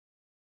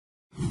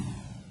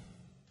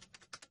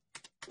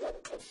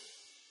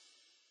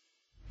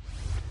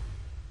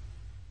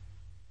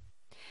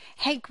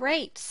Hey,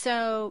 great.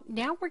 So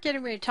now we're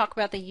getting ready to talk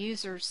about the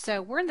users.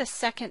 So we're in the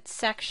second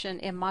section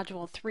in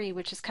Module 3,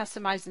 which is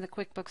customizing the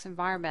QuickBooks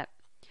environment.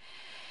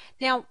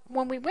 Now,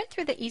 when we went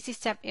through the Easy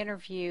Step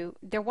interview,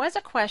 there was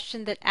a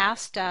question that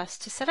asked us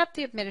to set up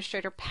the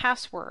administrator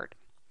password.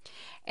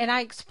 And I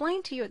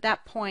explained to you at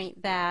that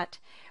point that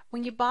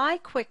when you buy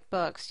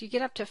QuickBooks, you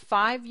get up to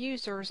 5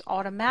 users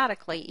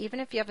automatically, even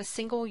if you have a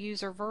single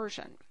user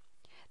version.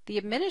 The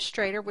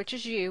administrator, which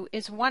is you,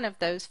 is one of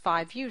those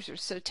 5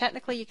 users, so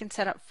technically you can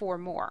set up 4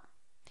 more.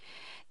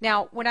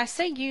 Now, when I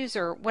say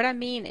user, what I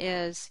mean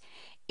is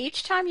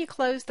each time you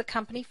close the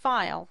company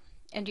file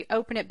and you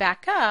open it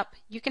back up,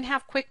 you can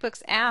have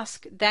QuickBooks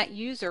ask that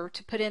user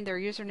to put in their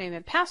username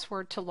and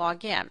password to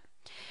log in.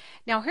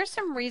 Now, here's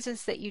some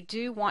reasons that you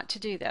do want to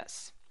do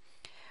this.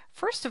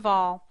 First of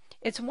all,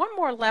 it's one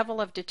more level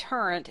of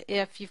deterrent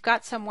if you've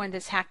got someone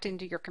that's hacked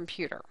into your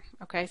computer.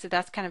 Okay, so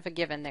that's kind of a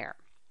given there.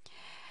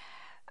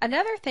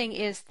 Another thing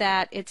is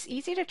that it's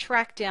easy to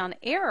track down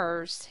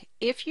errors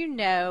if you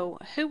know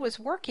who was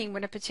working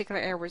when a particular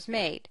error was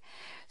made.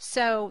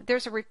 So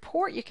there's a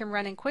report you can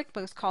run in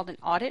QuickBooks called an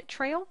audit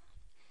trail.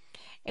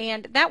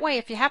 And that way,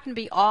 if you happen to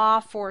be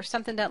off or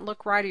something doesn't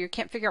look right or you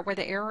can't figure out where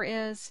the error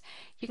is,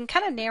 you can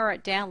kind of narrow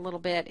it down a little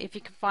bit if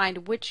you can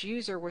find which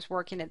user was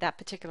working at that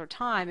particular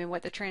time and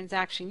what the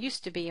transaction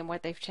used to be and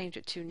what they've changed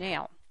it to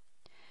now.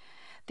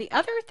 The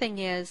other thing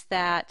is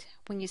that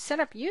when you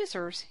set up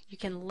users, you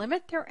can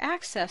limit their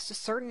access to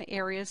certain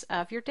areas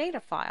of your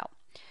data file.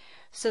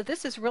 So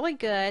this is really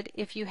good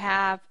if you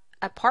have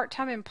a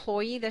part-time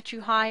employee that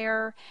you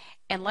hire,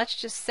 and let's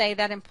just say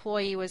that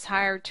employee was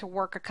hired to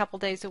work a couple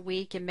days a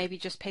week and maybe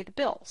just pay the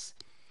bills.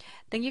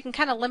 Then you can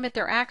kind of limit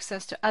their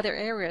access to other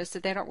areas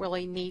that they don't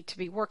really need to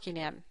be working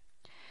in.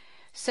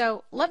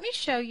 So let me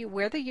show you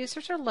where the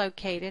users are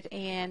located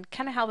and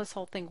kind of how this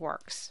whole thing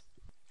works.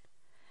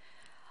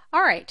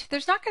 Alright,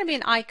 there's not going to be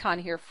an icon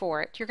here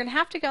for it. You're going to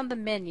have to go on the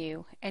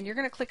menu and you're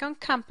going to click on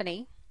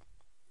Company,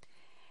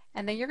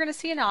 and then you're going to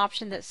see an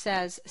option that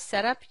says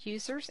Set up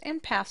Users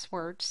and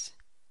Passwords,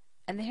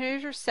 and then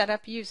here's your Set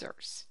up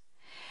Users.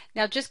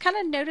 Now just kind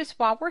of notice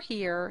while we're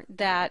here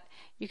that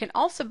you can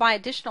also buy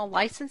additional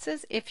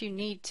licenses if you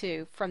need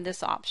to from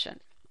this option.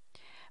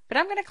 But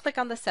I'm going to click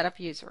on the Set up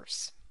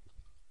Users.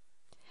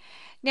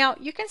 Now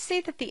you can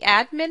see that the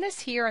admin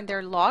is here and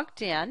they're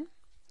logged in.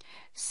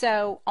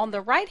 So on the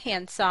right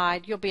hand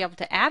side, you'll be able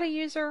to add a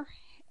user,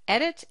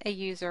 edit a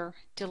user,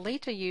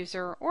 delete a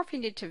user, or if you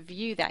need to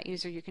view that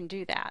user, you can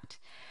do that.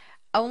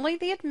 Only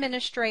the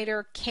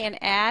administrator can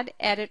add,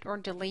 edit, or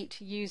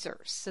delete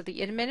users. So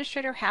the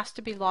administrator has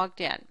to be logged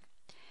in.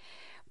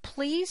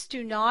 Please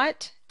do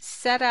not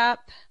set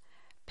up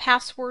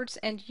passwords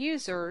and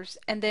users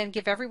and then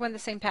give everyone the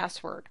same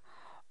password.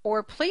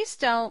 Or please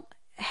don't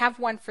have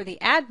one for the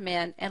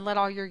admin and let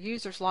all your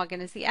users log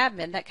in as the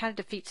admin. That kind of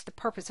defeats the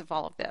purpose of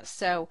all of this.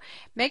 So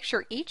make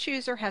sure each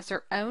user has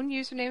their own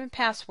username and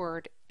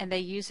password and they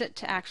use it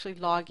to actually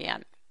log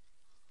in.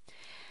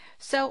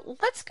 So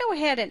let's go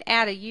ahead and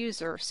add a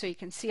user so you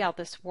can see how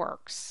this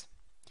works.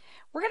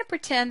 We're going to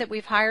pretend that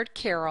we've hired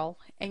Carol,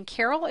 and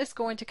Carol is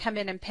going to come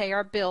in and pay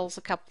our bills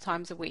a couple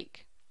times a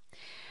week.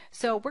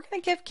 So we're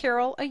going to give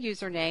Carol a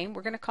username.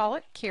 We're going to call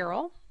it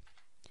Carol.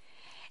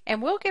 And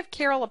we'll give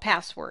Carol a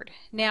password.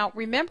 Now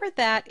remember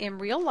that in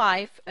real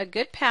life, a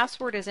good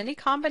password is any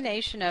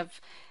combination of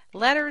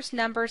letters,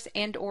 numbers,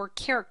 and or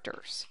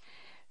characters.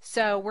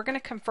 So we're going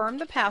to confirm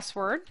the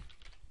password.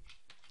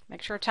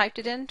 Make sure I typed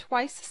it in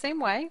twice the same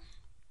way.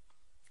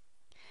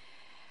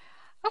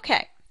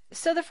 Okay,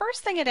 so the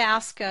first thing it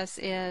asks us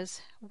is,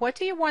 what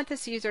do you want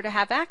this user to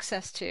have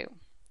access to?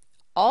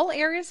 All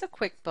areas of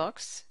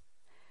QuickBooks,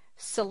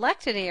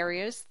 selected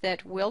areas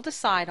that we'll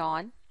decide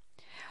on,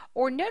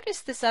 or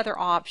notice this other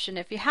option.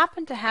 If you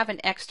happen to have an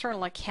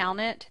external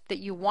accountant that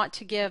you want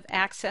to give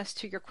access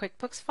to your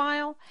QuickBooks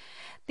file,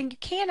 then you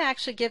can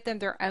actually give them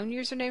their own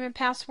username and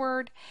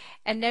password,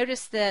 and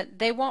notice that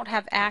they won't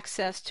have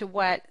access to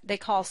what they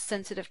call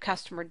sensitive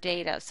customer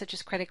data, such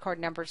as credit card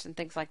numbers and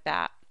things like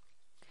that.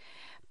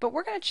 But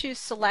we're going to choose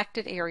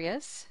selected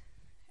areas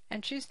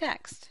and choose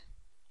next.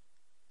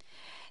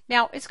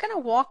 Now it's going to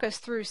walk us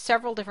through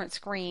several different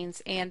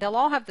screens and they'll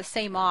all have the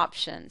same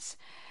options.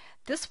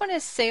 This one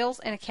is sales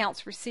and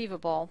accounts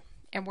receivable,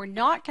 and we're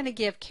not going to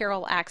give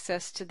Carol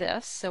access to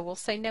this, so we'll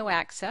say no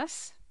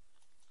access.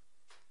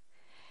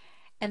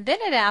 And then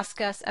it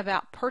asks us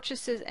about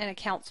purchases and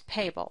accounts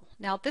payable.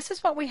 Now this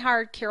is what we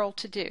hired Carol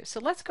to do, so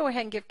let's go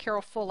ahead and give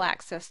Carol full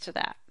access to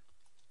that.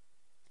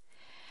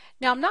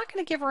 Now I'm not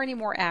going to give her any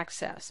more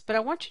access, but I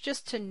want you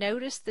just to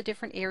notice the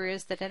different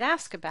areas that it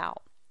asks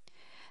about.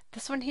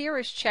 This one here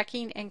is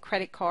checking and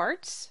credit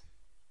cards,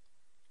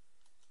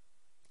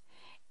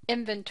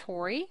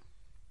 inventory,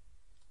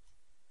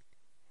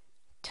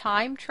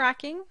 time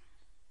tracking,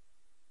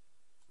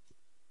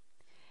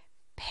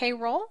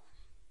 payroll,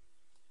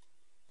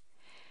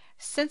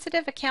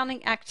 sensitive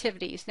accounting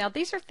activities. Now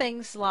these are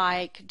things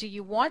like, do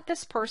you want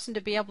this person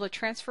to be able to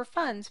transfer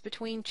funds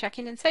between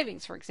checking and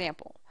savings, for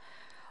example?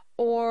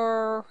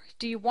 or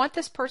do you want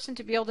this person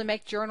to be able to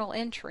make journal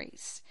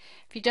entries?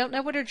 If you don't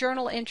know what a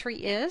journal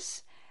entry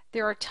is,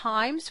 there are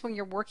times when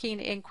you're working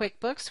in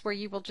QuickBooks where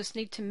you will just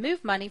need to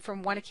move money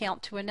from one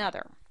account to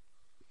another.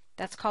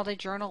 That's called a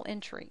journal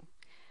entry.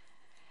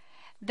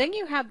 Then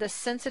you have the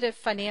sensitive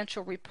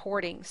financial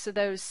reporting. So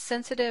those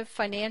sensitive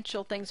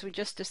financial things we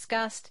just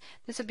discussed,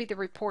 this would be the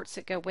reports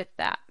that go with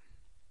that.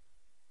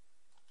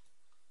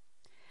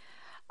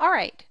 All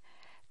right,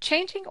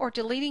 changing or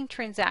deleting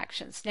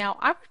transactions. Now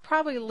I would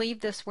probably leave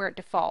this where it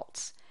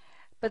defaults,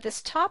 but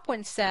this top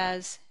one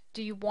says,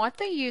 do you want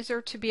the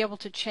user to be able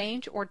to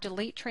change or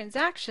delete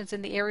transactions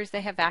in the areas they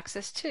have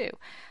access to?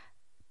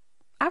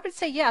 I would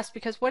say yes,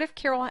 because what if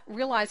Carol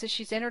realizes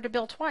she's entered a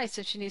bill twice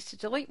and she needs to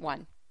delete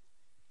one?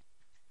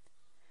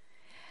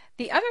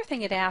 The other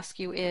thing it asks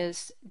you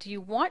is, do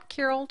you want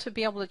Carol to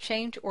be able to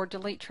change or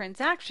delete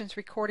transactions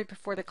recorded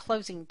before the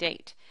closing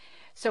date?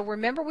 So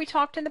remember we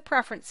talked in the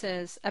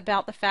preferences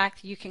about the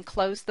fact that you can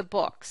close the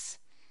books.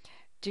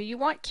 Do you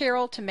want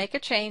Carol to make a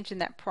change in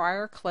that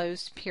prior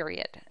closed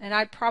period? And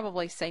I'd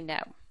probably say no.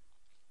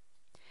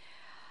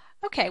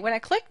 Okay, when I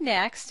click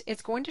Next,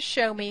 it's going to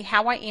show me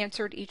how I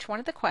answered each one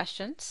of the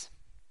questions.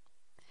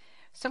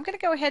 So I'm going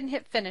to go ahead and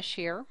hit Finish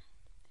here.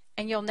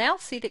 And you'll now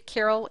see that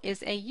Carol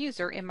is a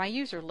user in my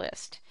user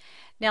list.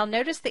 Now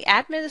notice the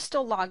admin is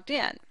still logged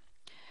in.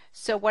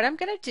 So what I'm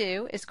going to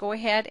do is go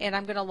ahead and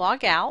I'm going to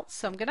log out.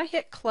 So I'm going to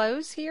hit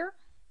Close here.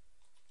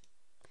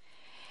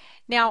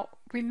 Now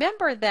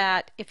remember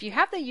that if you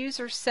have the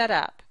user set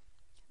up,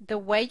 the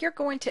way you're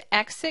going to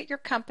exit your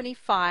company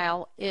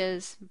file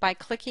is by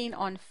clicking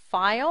on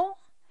File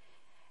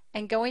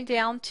and going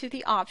down to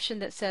the option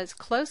that says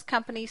Close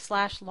Company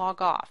 /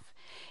 Log Off.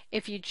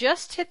 If you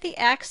just hit the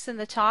X in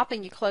the top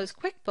and you close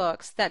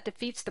QuickBooks, that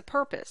defeats the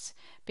purpose,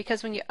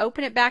 because when you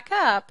open it back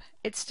up,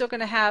 it's still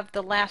going to have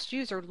the last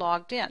user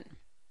logged in.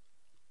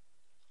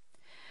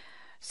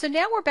 So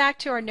now we're back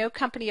to our No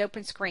Company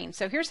Open screen.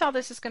 So here's how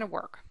this is going to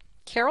work.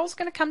 Carol's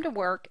going to come to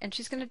work and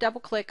she's going to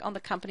double click on the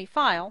company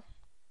file.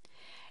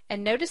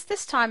 And notice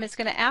this time it's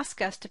going to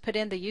ask us to put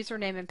in the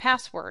username and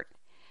password.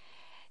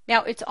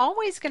 Now it's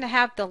always going to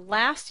have the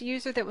last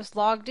user that was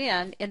logged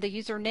in the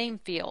username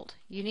field.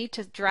 You need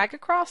to drag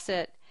across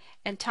it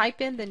and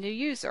type in the new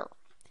user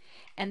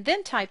and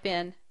then type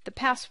in the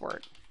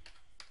password.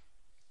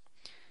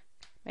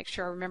 Make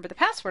sure I remember the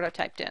password I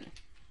typed in.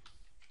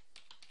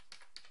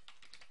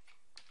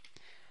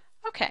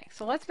 Okay,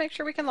 so let's make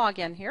sure we can log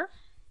in here.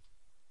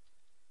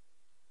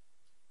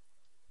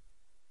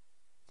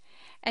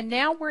 And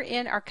now we're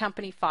in our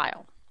company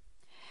file.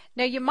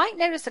 Now you might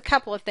notice a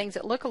couple of things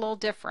that look a little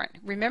different.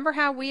 Remember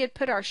how we had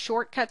put our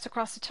shortcuts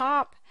across the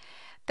top?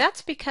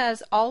 That's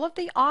because all of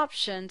the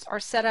options are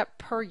set up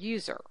per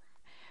user.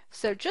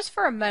 So just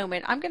for a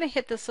moment, I'm going to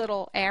hit this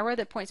little arrow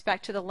that points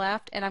back to the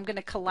left and I'm going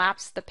to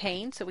collapse the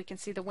pane so we can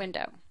see the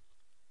window.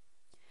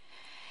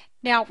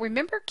 Now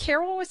remember,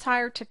 Carol was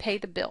hired to pay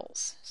the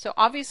bills. So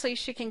obviously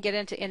she can get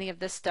into any of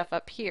this stuff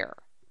up here.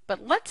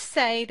 But let's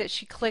say that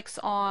she clicks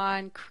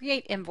on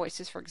Create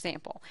Invoices, for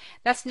example.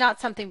 That's not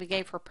something we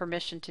gave her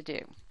permission to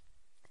do.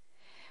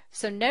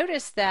 So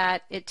notice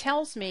that it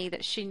tells me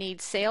that she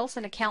needs Sales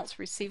and Accounts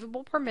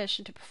Receivable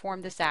permission to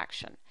perform this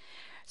action.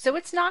 So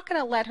it's not going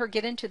to let her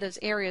get into those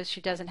areas she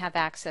doesn't have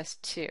access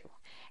to.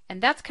 And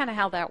that's kind of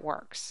how that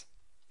works.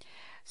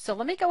 So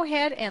let me go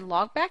ahead and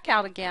log back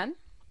out again.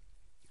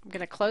 I'm going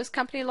to close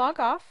Company Log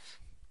Off.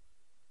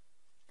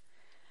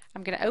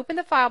 I'm going to open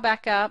the file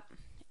back up.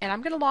 And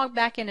I'm going to log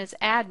back in as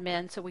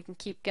admin so we can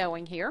keep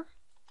going here.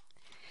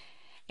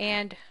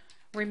 And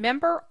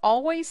remember,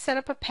 always set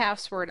up a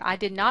password. I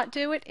did not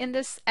do it in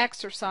this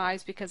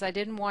exercise because I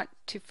didn't want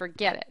to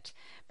forget it.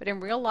 But in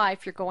real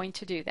life, you're going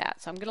to do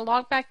that. So I'm going to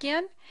log back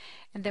in,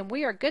 and then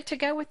we are good to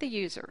go with the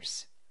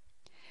users.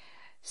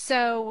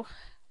 So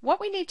what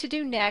we need to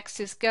do next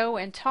is go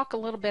and talk a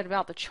little bit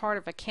about the chart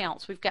of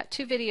accounts. We've got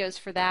 2 videos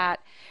for that.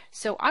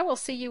 So I will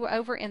see you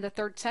over in the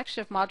 3rd section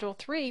of Module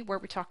 3 where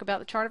we talk about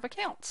the chart of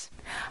accounts.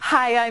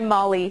 Hi, I'm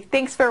Molly.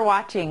 Thanks for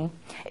watching.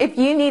 If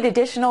you need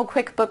additional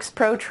QuickBooks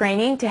Pro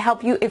training to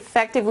help you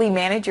effectively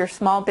manage your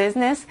small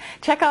business,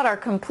 check out our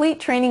complete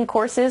training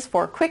courses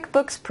for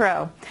QuickBooks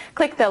Pro.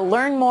 Click the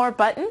Learn More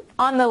button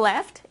on the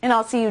left, and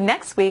I'll see you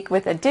next week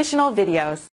with additional videos.